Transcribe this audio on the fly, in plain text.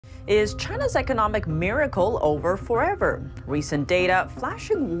Is China's economic miracle over forever? Recent data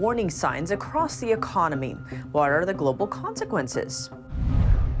flashing warning signs across the economy. What are the global consequences?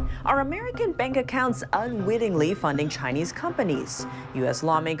 Are American bank accounts unwittingly funding Chinese companies? U.S.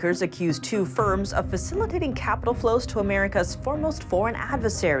 lawmakers accuse two firms of facilitating capital flows to America's foremost foreign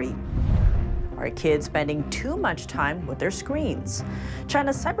adversary. Are kids spending too much time with their screens?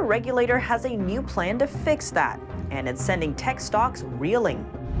 China's cyber regulator has a new plan to fix that, and it's sending tech stocks reeling.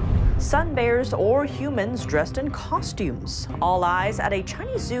 Sun bears or humans dressed in costumes. All eyes at a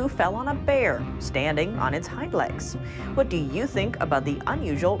Chinese zoo fell on a bear standing on its hind legs. What do you think about the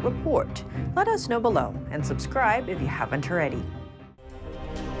unusual report? Let us know below and subscribe if you haven't already.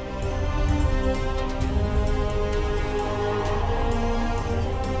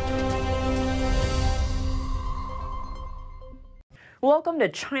 Welcome to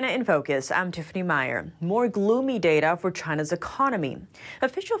China in Focus. I'm Tiffany Meyer. More gloomy data for China's economy.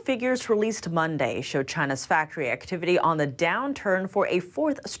 Official figures released Monday show China's factory activity on the downturn for a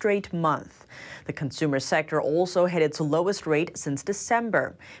fourth straight month. The consumer sector also hit its lowest rate since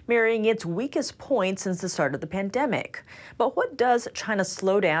December, mirroring its weakest point since the start of the pandemic. But what does China's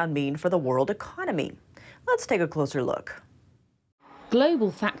slowdown mean for the world economy? Let's take a closer look.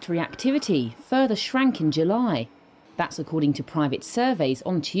 Global factory activity further shrank in July. That's according to private surveys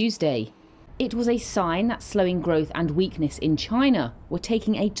on Tuesday. It was a sign that slowing growth and weakness in China were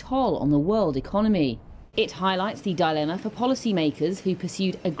taking a toll on the world economy. It highlights the dilemma for policymakers who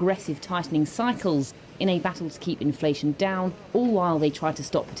pursued aggressive tightening cycles in a battle to keep inflation down, all while they try to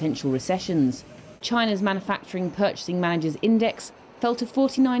stop potential recessions. China's Manufacturing Purchasing Managers Index fell to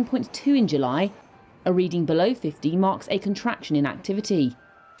 49.2 in July. A reading below 50 marks a contraction in activity.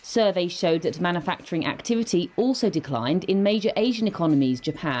 Surveys showed that manufacturing activity also declined in major Asian economies,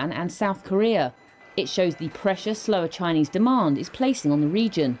 Japan and South Korea. It shows the pressure slower Chinese demand is placing on the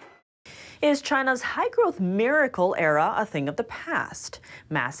region. Is China's high-growth miracle era a thing of the past?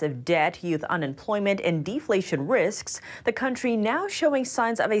 Massive debt, youth unemployment, and deflation risks, the country now showing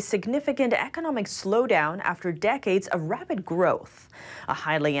signs of a significant economic slowdown after decades of rapid growth. A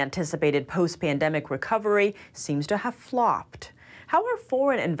highly anticipated post-pandemic recovery seems to have flopped. How are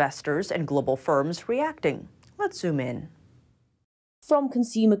foreign investors and global firms reacting? Let's zoom in. From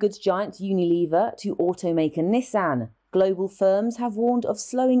consumer goods giant Unilever to automaker Nissan, global firms have warned of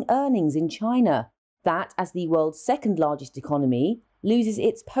slowing earnings in China. That, as the world's second largest economy, loses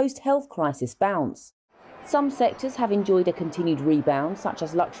its post-health crisis bounce. Some sectors have enjoyed a continued rebound, such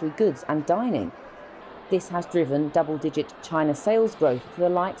as luxury goods and dining. This has driven double-digit China sales growth for the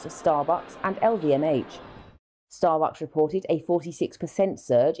likes of Starbucks and LVMH. Starbucks reported a 46%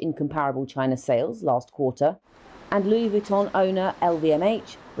 surge in comparable China sales last quarter, and Louis Vuitton owner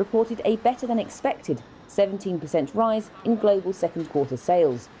LVMH reported a better-than-expected 17% rise in global second quarter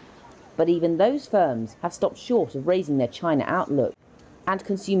sales. But even those firms have stopped short of raising their China outlook, and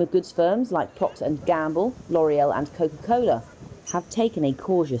consumer goods firms like Procter & Gamble, L'Oreal and Coca-Cola have taken a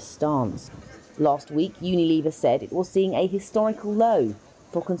cautious stance. Last week, Unilever said it was seeing a historical low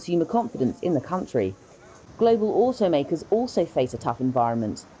for consumer confidence in the country. Global automakers also face a tough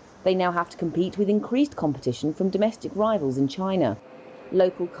environment. They now have to compete with increased competition from domestic rivals in China.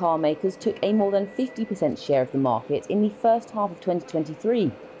 Local car makers took a more than 50% share of the market in the first half of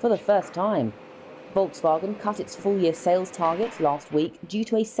 2023 for the first time. Volkswagen cut its full-year sales target last week due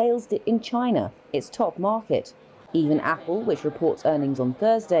to a sales dip in China, its top market. Even Apple, which reports earnings on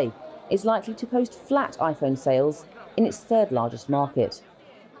Thursday, is likely to post flat iPhone sales in its third largest market.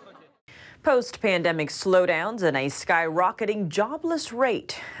 Post-pandemic slowdowns and a skyrocketing jobless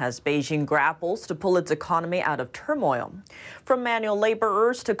rate as Beijing grapples to pull its economy out of turmoil. From manual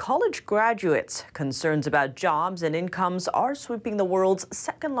laborers to college graduates, concerns about jobs and incomes are sweeping the world's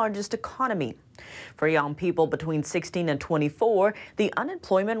second-largest economy. For young people between 16 and 24, the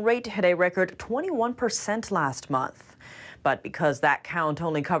unemployment rate hit a record 21% last month. But because that count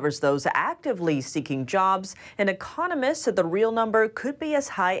only covers those actively seeking jobs, an economist said the real number could be as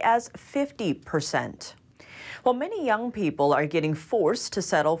high as 50%. While many young people are getting forced to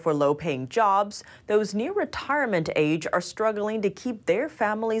settle for low-paying jobs, those near retirement age are struggling to keep their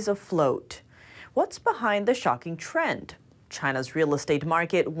families afloat. What's behind the shocking trend? China's real estate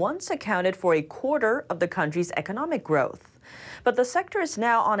market once accounted for a quarter of the country's economic growth. But the sector is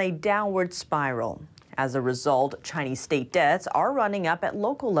now on a downward spiral. As a result, Chinese state debts are running up at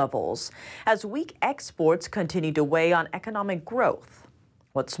local levels as weak exports continue to weigh on economic growth.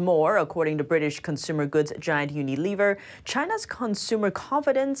 What's more, according to British consumer goods giant Unilever, China's consumer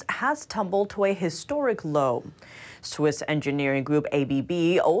confidence has tumbled to a historic low. Swiss engineering group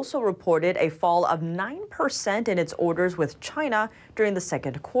ABB also reported a fall of 9% in its orders with China during the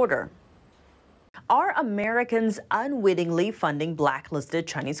second quarter. Are Americans unwittingly funding blacklisted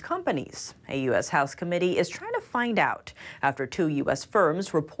Chinese companies? A U.S. House committee is trying to find out after two U.S. firms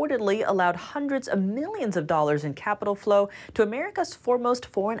reportedly allowed hundreds of millions of dollars in capital flow to America's foremost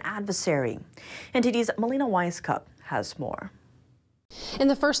foreign adversary. NTD's Melina Weiskup has more. In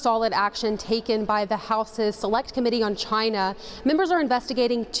the first solid action taken by the House's Select Committee on China, members are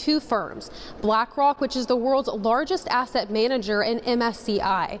investigating two firms, BlackRock, which is the world's largest asset manager, and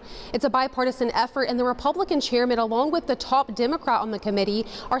MSCI. It's a bipartisan effort, and the Republican chairman, along with the top Democrat on the committee,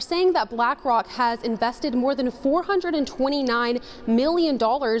 are saying that BlackRock has invested more than $429 million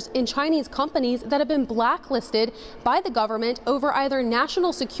in Chinese companies that have been blacklisted by the government over either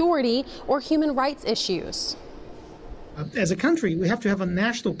national security or human rights issues. As a country, we have to have a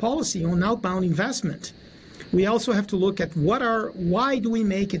national policy on outbound investment. We also have to look at why do we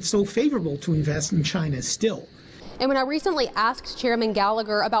make it so favorable to invest in China still? And when I recently asked Chairman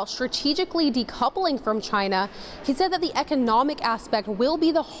Gallagher about strategically decoupling from China, he said that the economic aspect will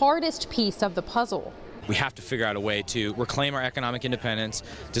be the hardest piece of the puzzle. We have to figure out a way to reclaim our economic independence,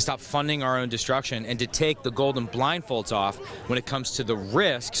 to stop funding our own destruction, and to take the golden blindfolds off when it comes to the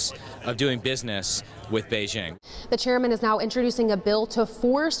risks of doing business with Beijing. The chairman is now introducing a bill to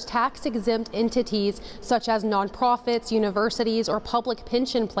force tax-exempt entities such as nonprofits, universities, or public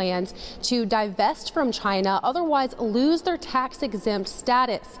pension plans to divest from China, otherwise lose their tax-exempt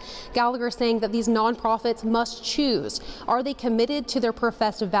status. Gallagher saying that these nonprofits must choose. Are they committed to their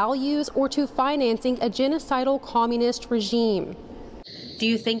professed values or to financing a genocidal communist regime? Do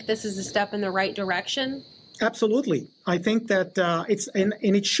you think this is a step in the right direction? Absolutely. I think that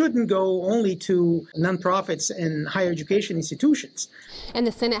it shouldn't go only to nonprofits and higher education institutions. And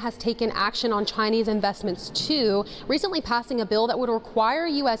the Senate has taken action on Chinese investments too, recently passing a bill that would require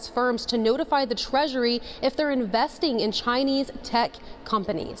U.S. firms to notify the Treasury if they're investing in Chinese tech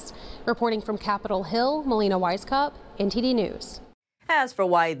companies. Reporting from Capitol Hill, Melina Weiskup, NTD News. As for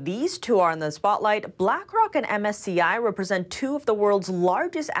why these two are in the spotlight, BlackRock and MSCI represent two of the world's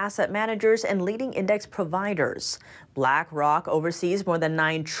largest asset managers and leading index providers. BlackRock oversees more than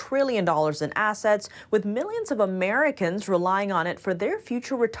 $9 trillion in assets, with millions of Americans relying on it for their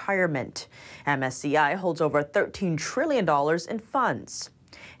future retirement. MSCI holds over $13 trillion in funds.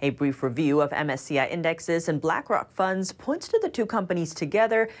 A brief review of MSCI indexes and BlackRock funds points to the two companies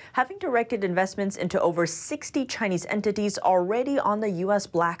together having directed investments into over 60 Chinese entities already on the U.S.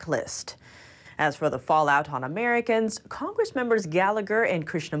 blacklist. As for the fallout on Americans, Congress members Gallagher and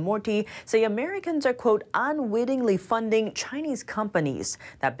Krishnamurti say Americans are, quote, unwittingly funding Chinese companies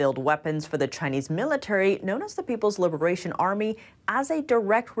that build weapons for the Chinese military known as the People's Liberation Army as a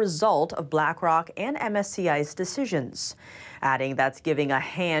direct result of BlackRock and MSCI's decisions, adding that's giving a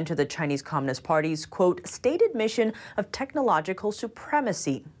hand to the Chinese Communist Party's, quote, stated mission of technological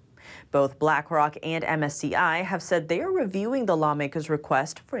supremacy. Both BlackRock and MSCI have said they are reviewing the lawmakers'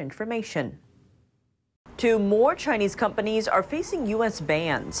 request for information. Two more Chinese companies are facing U.S.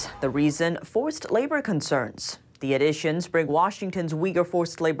 bans. The reason, forced labor concerns. The additions bring Washington's Uyghur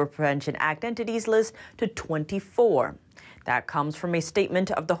Forced Labor Prevention Act entities list to 24. That comes from a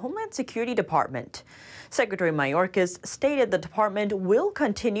statement of the Homeland Security Department. Secretary Mayorkas stated the department will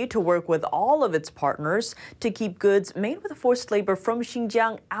continue to work with all of its partners to keep goods made with forced labor from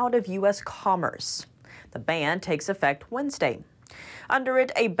Xinjiang out of U.S. commerce. The ban takes effect Wednesday. Under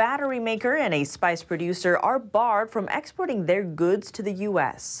it, a battery maker and a spice producer are barred from exporting their goods to the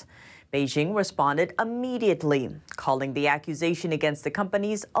U.S. Beijing responded immediately, calling the accusation against the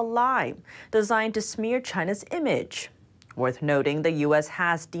companies a lie designed to smear China's image. Worth noting, the U.S.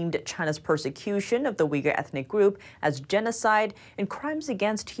 has deemed China's persecution of the Uyghur ethnic group as genocide and crimes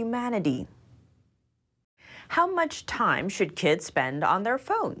against humanity. How much time should kids spend on their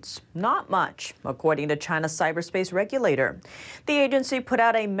phones? Not much, according to China's cyberspace regulator. The agency put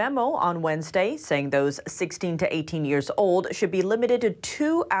out a memo on Wednesday saying those 16 to 18 years old should be limited to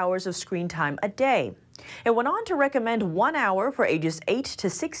 2 hours of screen time a day. It went on to recommend 1 hour for ages 8 to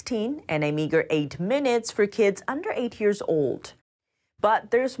 16 and a meager 8 minutes for kids under 8 years old.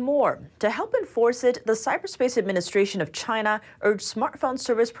 But there's more. To help enforce it, the Cyberspace Administration of China urged smartphone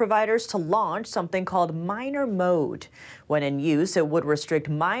service providers to launch something called minor mode. When in use, it would restrict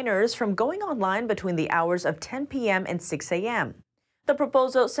minors from going online between the hours of 10 p.m. and 6 a.m. The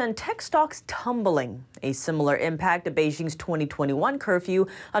proposal sent tech stocks tumbling, a similar impact of Beijing's 2021 curfew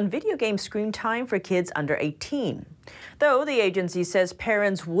on video game screen time for kids under 18. Though the agency says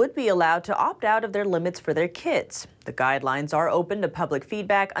parents would be allowed to opt out of their limits for their kids. The guidelines are open to public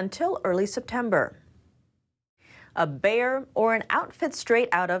feedback until early September. A bear or an outfit straight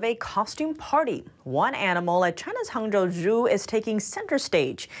out of a costume party. One animal at China's Hangzhou Zoo is taking center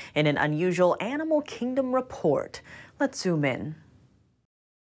stage in an unusual Animal Kingdom report. Let's zoom in.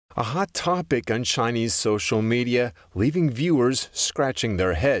 A hot topic on Chinese social media, leaving viewers scratching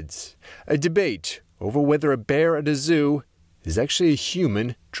their heads. A debate over whether a bear at a zoo is actually a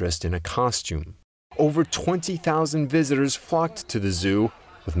human dressed in a costume. Over 20,000 visitors flocked to the zoo,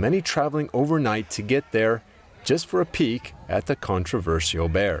 with many traveling overnight to get there just for a peek at the controversial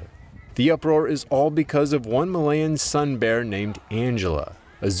bear. The uproar is all because of one Malayan sun bear named Angela,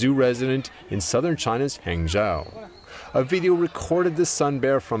 a zoo resident in southern China's Hangzhou. A video recorded the sun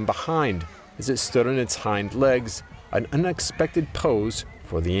bear from behind as it stood on its hind legs, an unexpected pose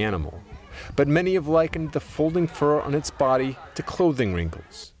for the animal. But many have likened the folding fur on its body to clothing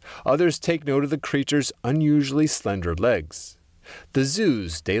wrinkles. Others take note of the creature's unusually slender legs. The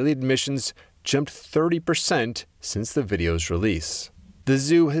zoo's daily admissions jumped 30% since the video's release. The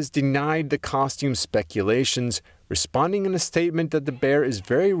zoo has denied the costume speculations, responding in a statement that the bear is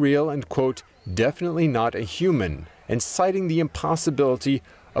very real and, quote, definitely not a human, and citing the impossibility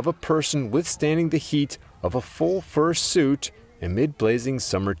of a person withstanding the heat of a full fur suit amid blazing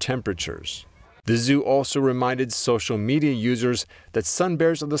summer temperatures. The zoo also reminded social media users that sun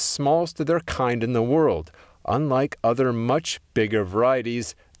bears are the smallest of their kind in the world, unlike other much bigger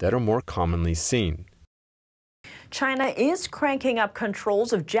varieties that are more commonly seen. China is cranking up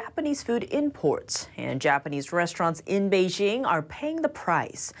controls of Japanese food imports, and Japanese restaurants in Beijing are paying the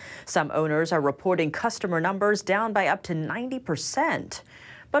price. Some owners are reporting customer numbers down by up to 90%.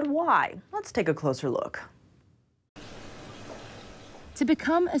 But why? Let's take a closer look. To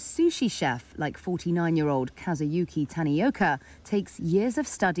become a sushi chef like 49-year-old Kazuyuki Tanioka takes years of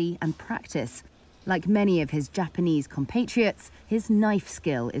study and practice. Like many of his Japanese compatriots, his knife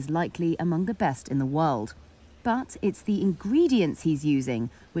skill is likely among the best in the world. But it's the ingredients he's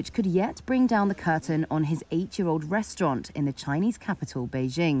using which could yet bring down the curtain on his 8-year-old restaurant in the Chinese capital,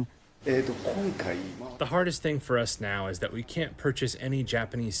 Beijing. The hardest thing for us now is that we can't purchase any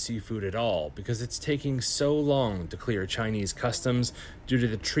Japanese seafood at all because it's taking so long to clear Chinese customs due to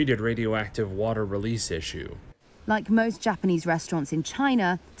the treated radioactive water release issue. Like most Japanese restaurants in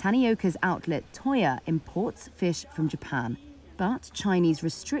China, Tanioka's outlet Toya imports fish from Japan. But Chinese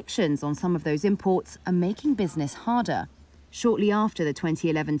restrictions on some of those imports are making business harder. Shortly after the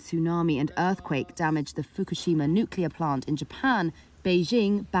 2011 tsunami and earthquake damaged the Fukushima nuclear plant in Japan,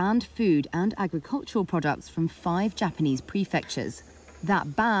 Beijing banned food and agricultural products from 5 Japanese prefectures.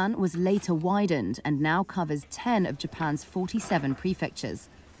 That ban was later widened and now covers 10 of Japan's 47 prefectures.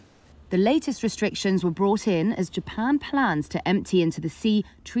 The latest restrictions were brought in as Japan plans to empty into the sea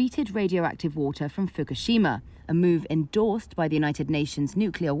treated radioactive water from Fukushima, a move endorsed by the United Nations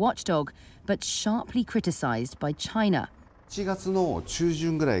nuclear watchdog, but sharply criticized by China. Since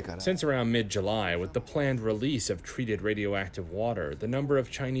around mid-July, with the planned release of treated radioactive water, the number of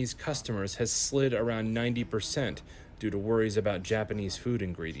Chinese customers has slid around 90% due to worries about Japanese food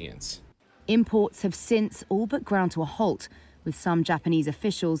ingredients. Imports have since all but ground to a halt, with some Japanese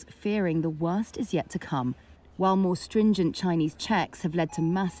officials fearing the worst is yet to come. While more stringent Chinese checks have led to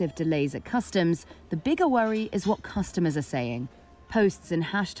massive delays at customs, the bigger worry is what customers are saying. Posts and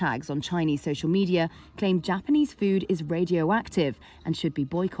hashtags on Chinese social media claim Japanese food is radioactive and should be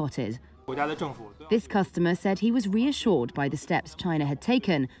boycotted. This customer said he was reassured by the steps China had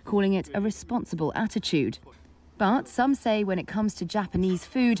taken, calling it a responsible attitude. But some say when it comes to Japanese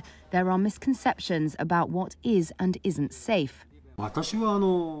food, there are misconceptions about what is and isn't safe. I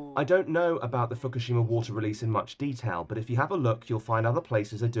don't know about the Fukushima water release in much detail, but if you have a look, you'll find other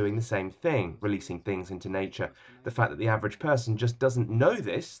places are doing the same thing, releasing things into nature. The fact that the average person just doesn't know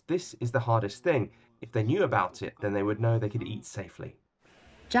this is the hardest thing. If they knew about it, then they would know they could eat safely.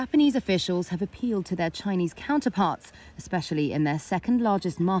 Japanese officials have appealed to their Chinese counterparts, especially in their second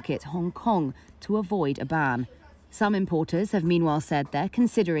largest market, Hong Kong, to avoid a ban. Some importers have meanwhile said they're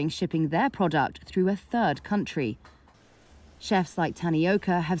considering shipping their product through a third country. Chefs like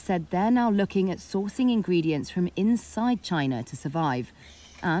Tanioka have said they're now looking at sourcing ingredients from inside China to survive.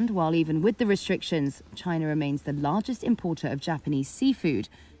 And while even with the restrictions, China remains the largest importer of Japanese seafood.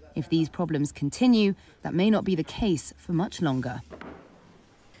 If these problems continue, that may not be the case for much longer.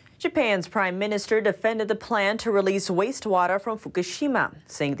 Japan's prime minister defended the plan to release wastewater from Fukushima,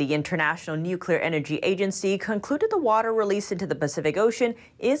 saying the International Nuclear Energy Agency concluded the water released into the Pacific Ocean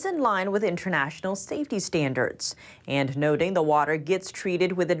is in line with international safety standards, and noting the water gets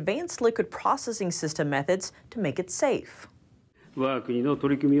treated with advanced liquid processing system methods to make it safe.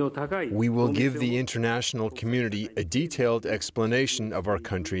 We will give the international community a detailed explanation of our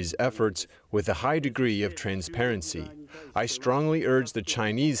country's efforts with a high degree of transparency. I strongly urge the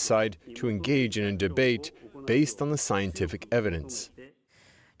Chinese side to engage in a debate based on the scientific evidence.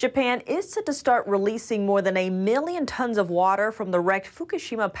 Japan is set to start releasing more than 1 million tons of water from the wrecked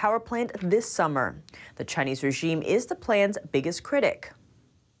Fukushima power plant this summer. The Chinese regime is the plan's biggest critic.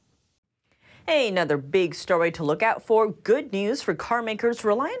 Another big story to look out for. Good news for car makers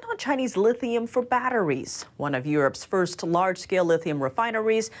reliant on Chinese lithium for batteries. One of Europe's first large-scale lithium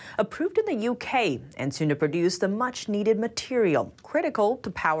refineries approved in the UK and soon to produce the much-needed material critical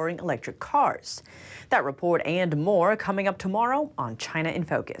to powering electric cars. That report and more coming up tomorrow on China in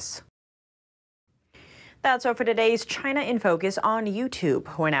Focus. That's all for today's China in Focus on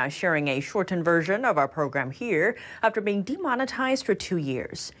YouTube. We're now sharing a shortened version of our program here after being demonetized for 2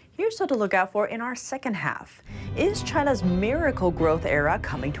 years. Here's what to look out for in our second half. Is China's miracle growth era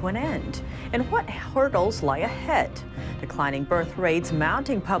coming to an end? And what hurdles lie ahead? Declining birth rates,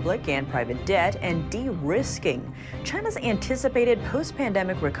 mounting public and private debt, and de-risking. China's anticipated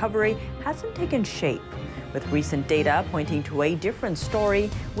post-pandemic recovery hasn't taken shape, with recent data pointing to a different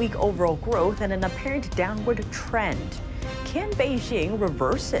story, weak overall growth, and an apparent downward trend. Can Beijing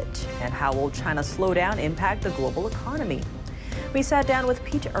reverse it? And how will China's slowdown impact the global economy? We sat down with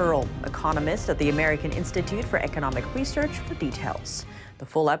Pete Earle, economist at the American Institute for Economic Research, for details. The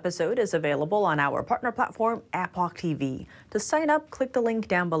full episode is available on our partner platform, Epoch TV. To sign up, click the link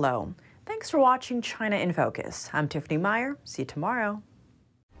down below. Thanks for watching China in Focus. I'm Tiffany Meyer. See you tomorrow.